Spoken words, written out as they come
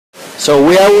So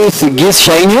we are with Git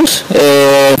Scheynus,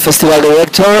 Festival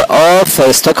Director of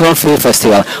Stockholm Film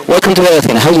Festival. Welcome to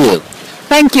Radiocine. How are you?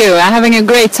 Thank you. I'm having a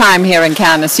great time here in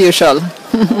Cannes as usual.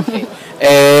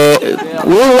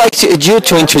 We would like you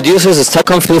to introduce us the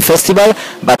Stockholm Film Festival,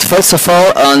 but first of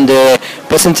all, on the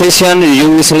presentation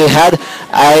you recently had,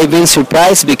 I've been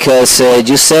surprised because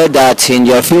you said that in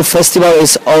your film festival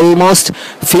is almost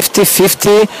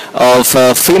 50-50 of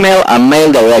female and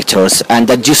male directors, and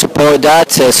that you support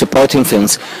that, supporting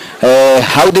films.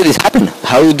 How did it happen?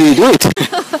 How do you do it?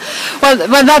 Well,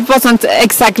 that wasn't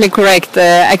exactly correct.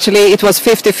 Actually, it was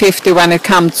 50-50 when it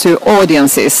comes to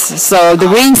audiences. So the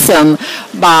reason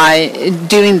by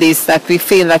doing this that we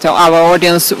feel that our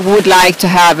audience would like to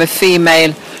have a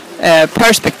female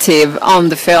perspective on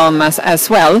the film as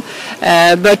well.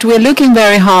 But we're looking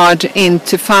very hard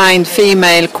to find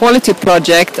female quality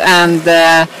project, and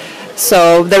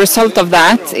so the result of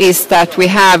that is that we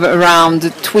have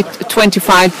around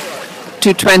 25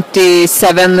 to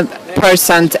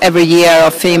 27% every year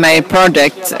of female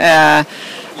projects,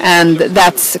 and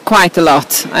that's quite a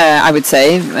lot, I would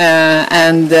say.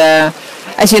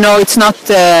 As you know, it's not.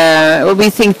 We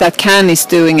think that Cannes is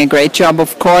doing a great job,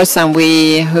 of course, and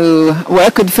we who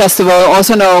work with the festival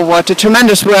also know what a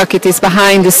tremendous work it is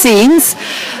behind the scenes.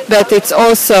 But it's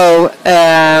also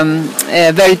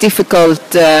very difficult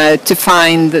to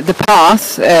find the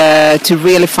path to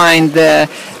really find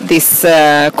this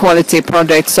quality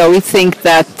project. So we think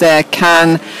that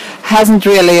Cannes hasn't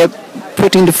really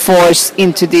put in the force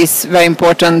into this very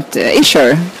important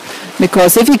issue.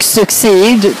 Because if you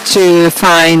succeed to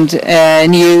find a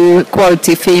new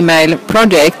quality female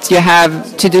project, you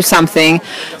have to do something,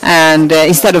 and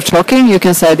instead of talking, you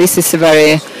can say this is a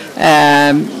very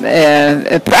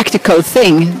a practical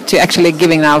thing to actually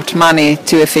giving out money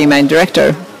to a female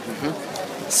director.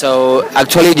 So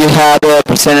actually you have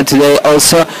presented today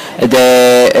also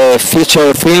the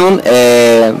feature film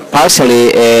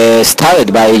partially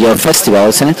started by your festival,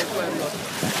 isn't it?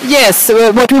 Yes,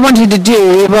 what we wanted to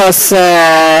do was,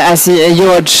 as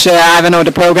George Ivanov,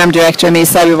 the program director, and me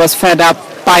said, we was fed up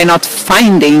by not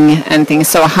finding anything.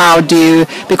 So how do you,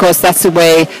 because that's the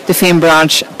way the film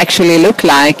branch actually look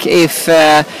like. If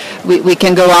we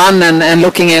can go on and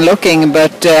looking,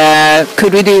 but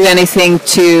could we do anything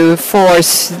to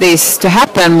force this to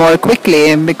happen more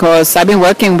quickly? Because I've been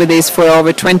working with this for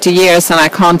over 20 years and I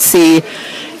can't see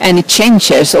any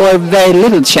changes or very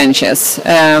little changes.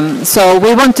 So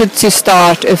we wanted to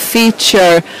start a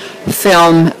feature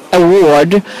film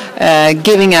award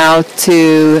giving out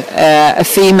to a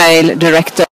female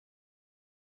director.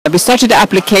 We started the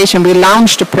application, we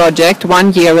launched the project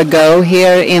 1 year ago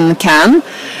here in Cannes,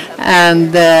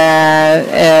 and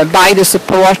by the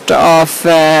support of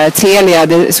Telia,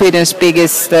 Sweden's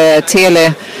biggest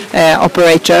tele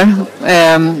operator,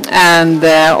 and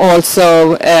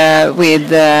also with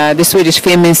the Swedish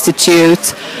Film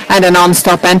Institute and a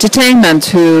Non-Stop Entertainment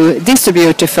who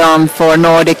distribute the film for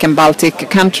Nordic and Baltic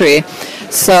country.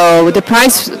 So the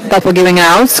prize that we're giving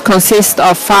out consists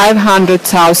of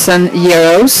 500,000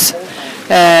 euros,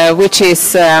 which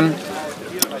is a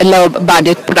low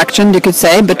budget production, you could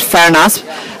say, but fair enough.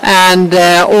 And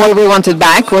all we wanted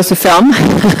back was a film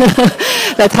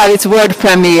that had its world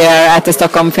premiere at the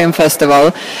Stockholm Film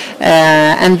Festival.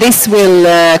 And this will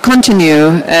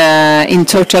continue in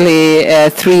totally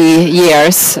 3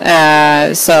 years.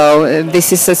 So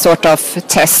this is a sort of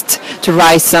test to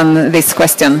rise on this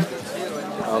question.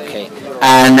 Okay.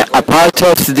 And a part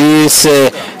of this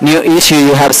new issue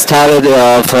you have started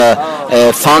of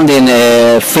funding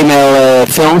female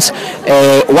films,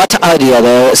 what are the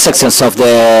other sections of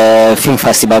the film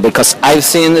festival? Because I've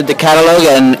seen the catalog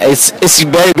and it's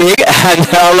very big and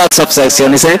there are lots of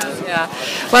sections, isn't it? Yeah.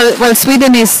 Well,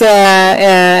 Sweden is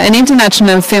an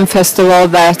international film festival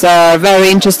that are very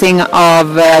interesting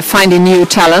of finding new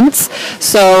talents.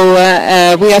 So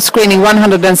we are screening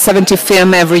 170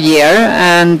 films every year,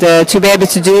 and to be able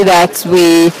to do that,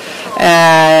 we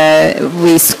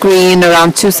screen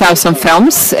around 2,000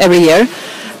 films every year.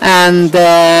 And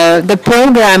the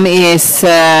program is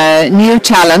new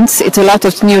talents. It's a lot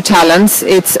of new talents.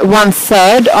 It's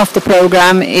 1/3 of the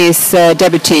program is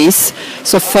debutees,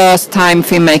 so first-time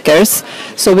filmmakers.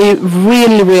 So we're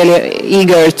really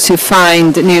eager to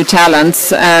find new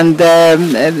talents, and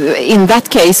in that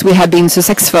case we have been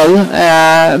successful.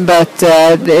 But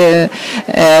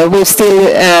we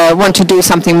still want to do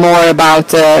something more about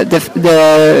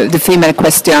the female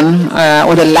question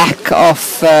or the lack of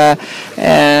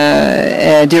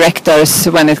directors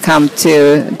when it comes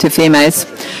to females.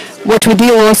 What we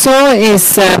do also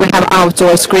is we have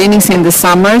outdoor screenings in the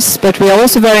summers, but we are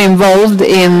also very involved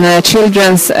in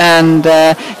children's and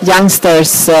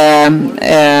youngsters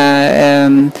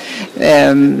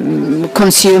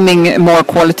consuming more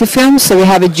quality films. So we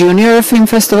have a junior film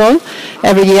festival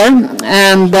every year,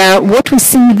 and what we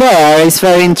see there is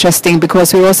very interesting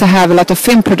because we also have a lot of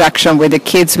film production with the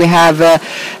kids. We have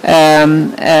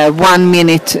 1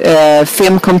 minute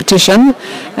film competition,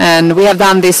 and we have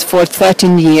done this for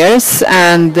 13 years,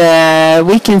 and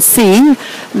we can see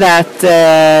that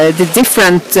the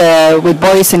different with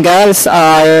boys and girls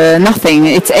are nothing.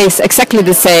 It's exactly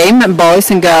the same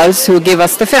boys and girls who give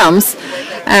us the films.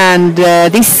 And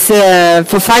this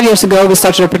for 5 years ago we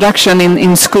started a production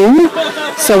in school,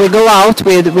 so we go out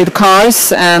with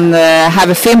cars and have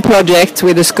a film project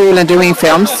with the school and doing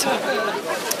films.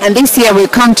 And this year we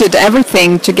counted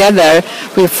everything together.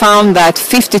 We found that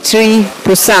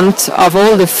 53% of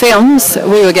all the films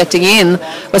we were getting in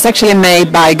was actually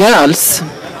made by girls.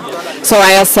 So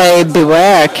I say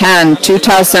beware Cannes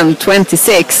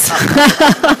 2026.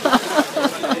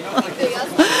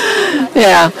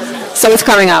 Yeah. So it's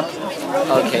coming up.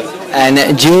 Okay.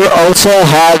 And you also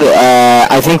have,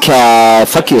 I think,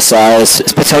 focus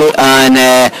especially on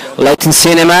Latin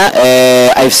cinema.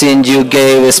 I've seen you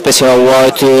gave a special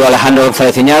award to Alejandro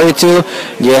González Iñárritu.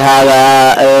 You have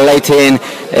a Latin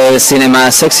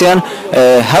cinema section.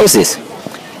 How is this?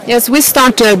 Yes, we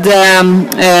started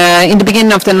in the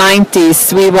beginning of the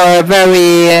 90s. We were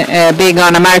very big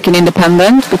on American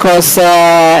independent because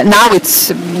now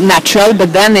it's natural,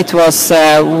 but then it was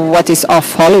what is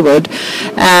off Hollywood.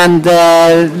 And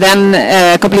then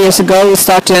a couple of years ago we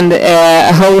started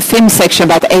a whole film section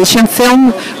about Asian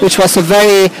film, which was a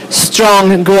very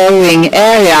strong growing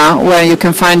area where you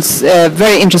can find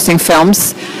very interesting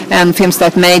films and films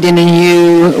that made in a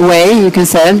new way, you can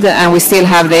say, and we still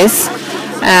have this.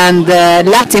 And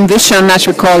Latin Vision, as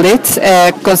we called it,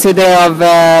 consider of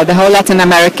the whole Latin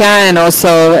America and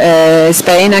also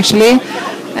Spain, actually.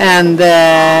 And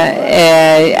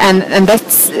that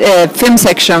film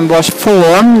section was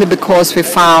formed because we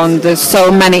found so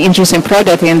many interesting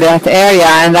projects in that area,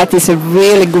 and that is a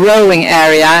really growing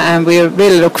area, and we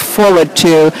really look forward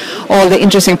to all the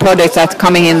interesting projects that are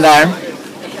coming in there.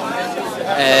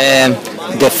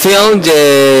 The film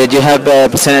that you have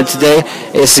presented today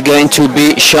is going to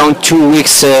be shown 2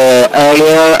 weeks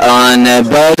earlier on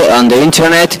Bird on the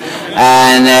internet,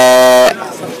 and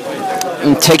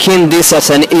taking this as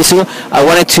an issue, I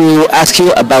wanted to ask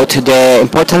you about the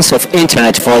importance of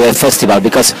internet for the festival,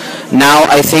 because now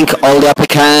I think all the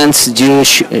applicants you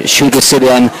should receive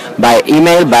them by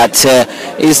email, but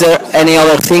is there any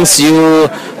other things you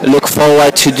look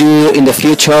forward to do in the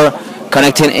future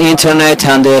connecting internet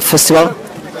and the festival?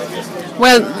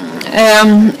 Well,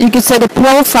 you could say the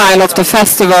profile of the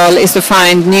festival is to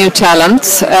find new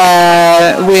talents.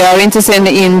 We are interested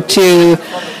into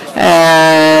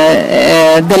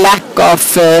the lack of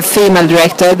female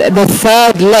director. The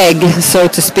third leg, so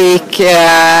to speak,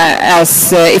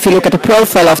 as if you look at the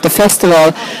profile of the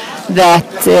festival,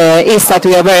 that is that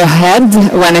we are very ahead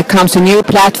when it comes to new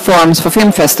platforms for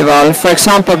film festival. For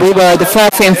example, we were the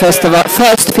first film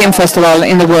festival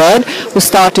in the world who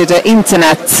started an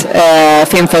internet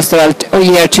film festival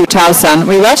year 2000.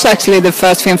 We were actually the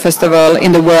first film festival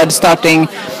in the world starting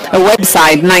a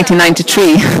website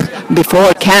 1993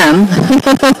 before Cannes.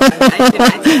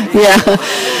 Yeah.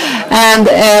 And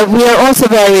we are also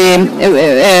very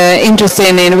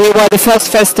interested in, we were the first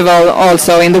festival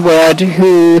also in the world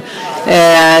who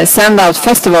send out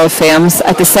festival films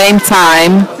at the same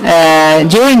time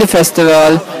during the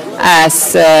festival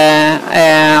as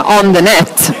on the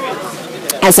net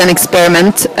as an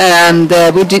experiment, and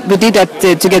we did that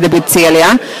together with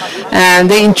Celia. And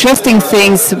the interesting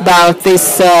things about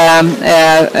this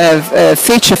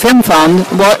feature film fund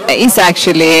is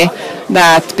actually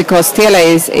that because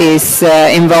Telia is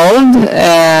involved,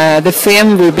 the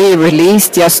film will be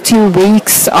released just 2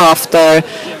 weeks after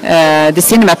the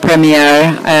cinema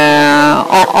premiere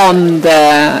on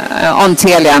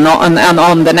Telia and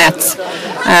on the net.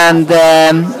 And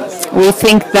we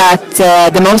think that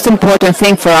the most important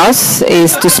thing for us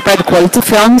is to spread quality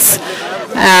films,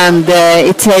 and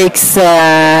it takes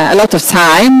a lot of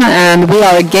time, and we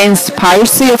are against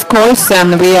piracy, of course,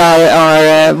 and we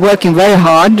are working very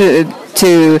hard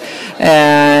to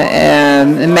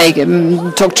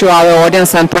talk to our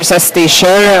audience and process the issue.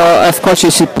 Of course,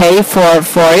 you should pay for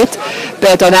it,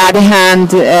 but on the other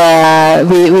hand,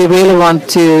 we really want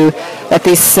to that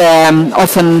this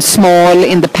often small,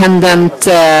 independent,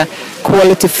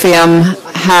 quality film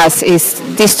has its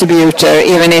distributor,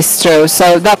 even is true.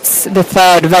 So that's the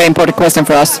third very important question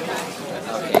for us.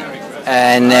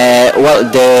 And well,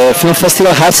 the film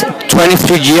festival has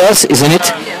 23 years, isn't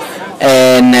it?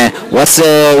 And what's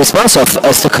the response of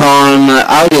Stockholm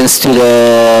audience to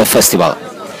the festival?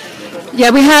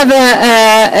 Yeah, we have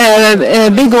a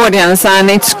big audience and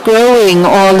it's growing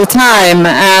all the time,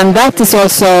 and that is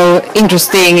also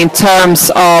interesting in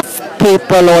terms of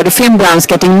people or the film brands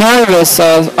getting nervous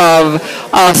of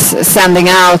us sending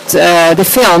out the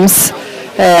films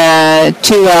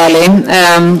too early.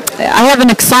 I have an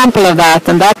example of that,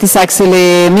 and that is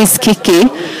actually Miss Kiki,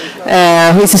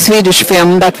 who is a Swedish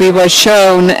film that we were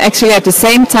shown actually at the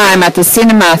same time at the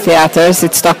cinema theaters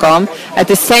in Stockholm, at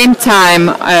the same time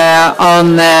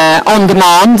on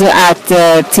demand at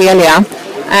Telia,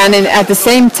 and at the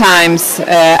same times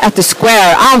at the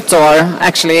Square outdoor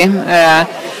actually.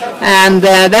 And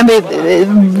then we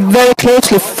very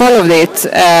closely followed it,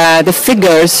 the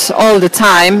figures all the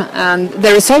time, and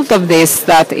the result of this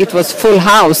that it was full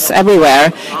house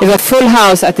everywhere. It was full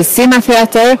house at the cinema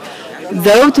theater,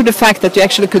 though to the fact that you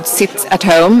actually could sit at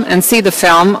home and see the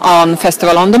film on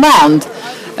Festival on Demand.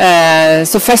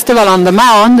 So Festival on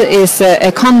Demand is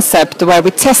a concept where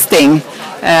we're testing,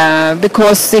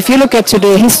 because if you look at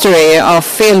the history of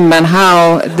film and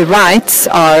how the rights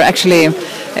are actually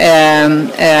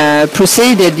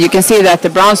proceeded, you can see that the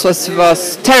Browns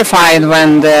was terrified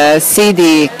when the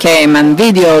CD came and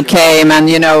video came, and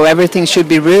everything should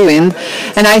be ruined.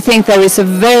 And I think there is a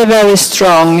very, very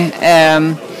strong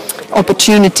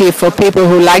opportunity for people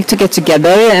who like to get together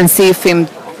and see film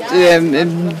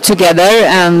together,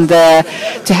 and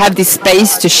to have this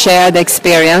space to share the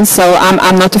experience. So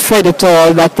I'm not afraid at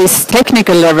all that this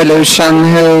technical revolution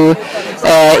who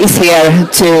is here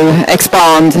to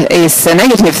expand is a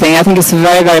negative thing. I think it's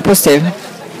very, very positive.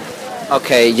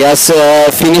 Okay, just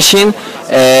finishing.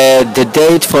 The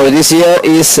date for this year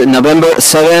is November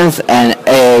 7th and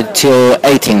till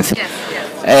 18th.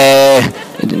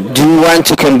 Do you want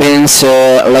to convince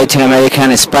Latin American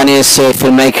and Spanish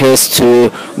filmmakers to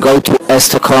go to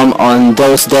Stockholm on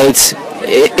those dates?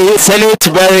 Isn't it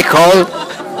very cold?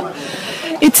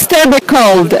 It's terribly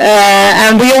cold,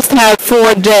 and we just have 4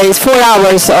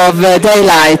 hours of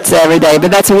daylight every day, but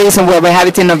that's the reason why we have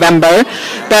it in November.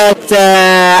 But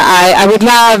I would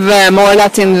love more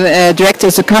Latin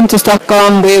directors to come to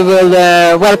Stockholm. We will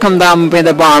welcome them with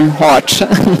a warm heart.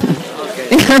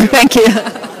 Okay. Thank you.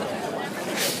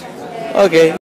 Okay.